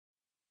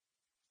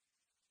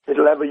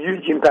it'll have a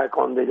huge impact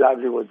on their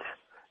livelihoods.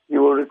 You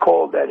will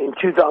recall that in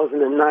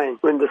 2009,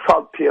 when the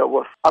South Pier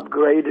was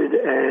upgraded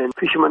and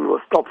fishermen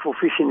were stopped for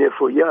fishing there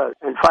for years,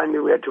 and finally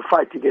we had to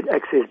fight to get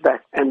access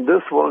back. And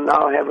this will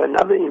now have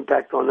another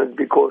impact on it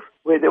because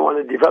where they want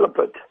to develop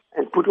it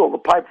and put all the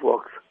pipe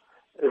works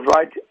is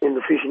right in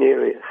the fishing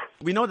areas.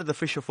 We know that the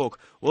fisherfolk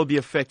will be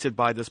affected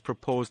by this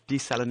proposed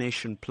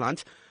desalination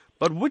plant,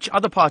 but which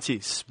other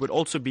parties would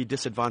also be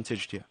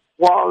disadvantaged here?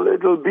 Well,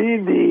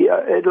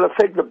 it'll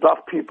affect the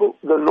Bluff people.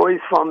 The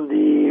noise from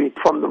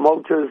the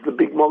motors, the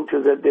big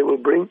motors that they will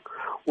bring,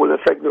 will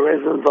affect the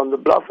residents on the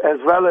Bluff, as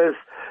well as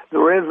the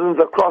residents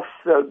across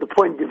the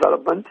Point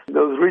development.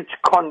 Those rich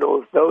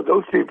condos,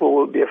 those people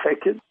will be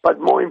affected.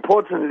 But more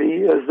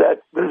importantly is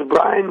that this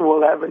brine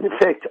will have an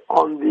effect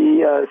on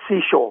the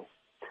seashore.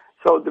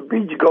 So the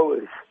beach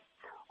goers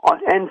on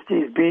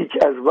Anstey's Beach,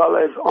 as well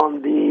as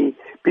on the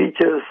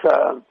beaches,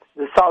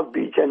 the South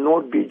Beach and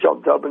North Beach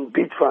of Durban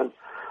beachfront,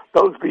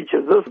 those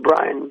beaches, this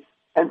brine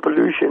and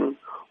pollution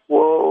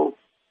will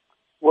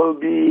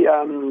be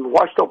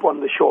washed up on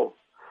the shore.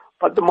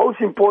 But the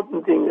most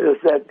important thing is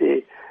that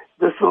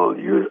this will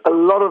use a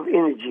lot of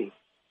energy,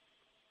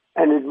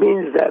 and it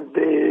means that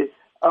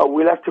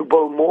we'll have to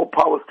build more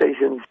power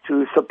stations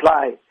to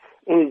supply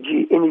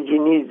energy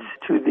needs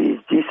to these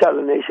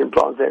desalination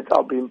plants that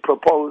are being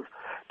proposed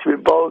to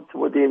be built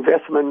with the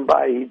investment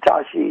by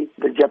Hitachi,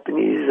 the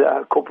Japanese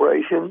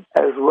corporation,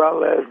 as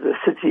well as the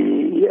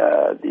city,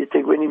 the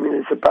eThekwini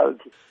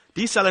municipality.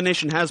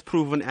 Desalination has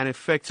proven an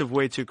effective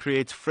way to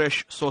create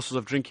fresh sources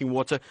of drinking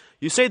water.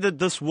 You say that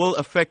this will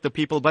affect the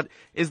people, but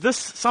is this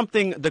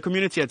something the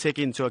community are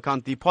taking into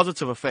account, the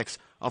positive effects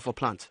of a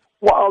plant?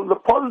 Well, the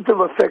positive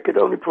effect, it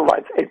only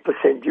provides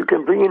 8%. You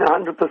can bring in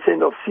 100%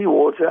 of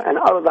seawater, and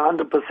out of the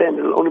 100%,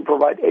 it'll only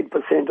provide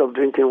 8% of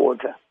drinking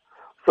water.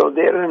 So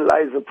therein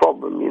lies the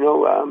problem.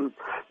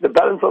 The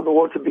balance of the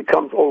water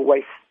becomes all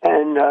waste.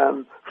 And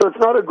so it's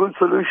not a good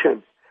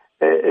solution.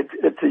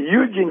 It's a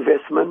huge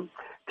investment,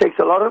 takes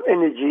a lot of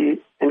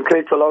energy, and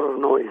creates a lot of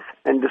noise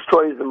and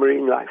destroys the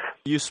marine life.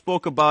 You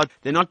spoke about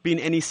there not being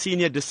any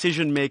senior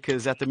decision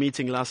makers at the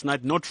meeting last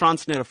night, no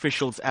Transnet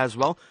officials as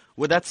well.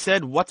 With that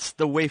said, what's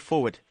the way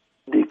forward?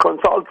 The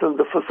consultant,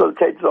 the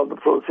facilitator of the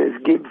process,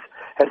 Gibbs,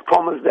 has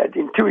promised that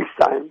in 2 weeks'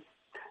 time,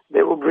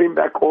 they will bring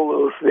back all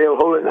those. They'll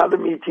hold another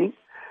meeting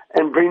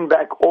and bring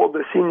back all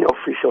the senior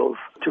officials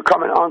to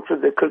come and answer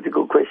the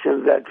critical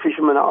questions that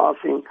fishermen are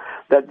asking,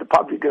 that the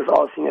public is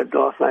asking at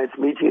last night's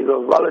meeting. It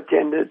was well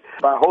attended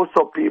by a host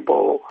of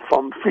people,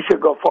 from fisher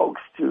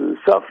folks to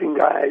surfing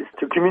guys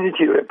to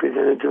community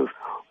representatives,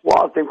 who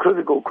asked them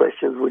critical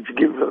questions which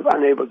Gibbs was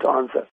unable to answer.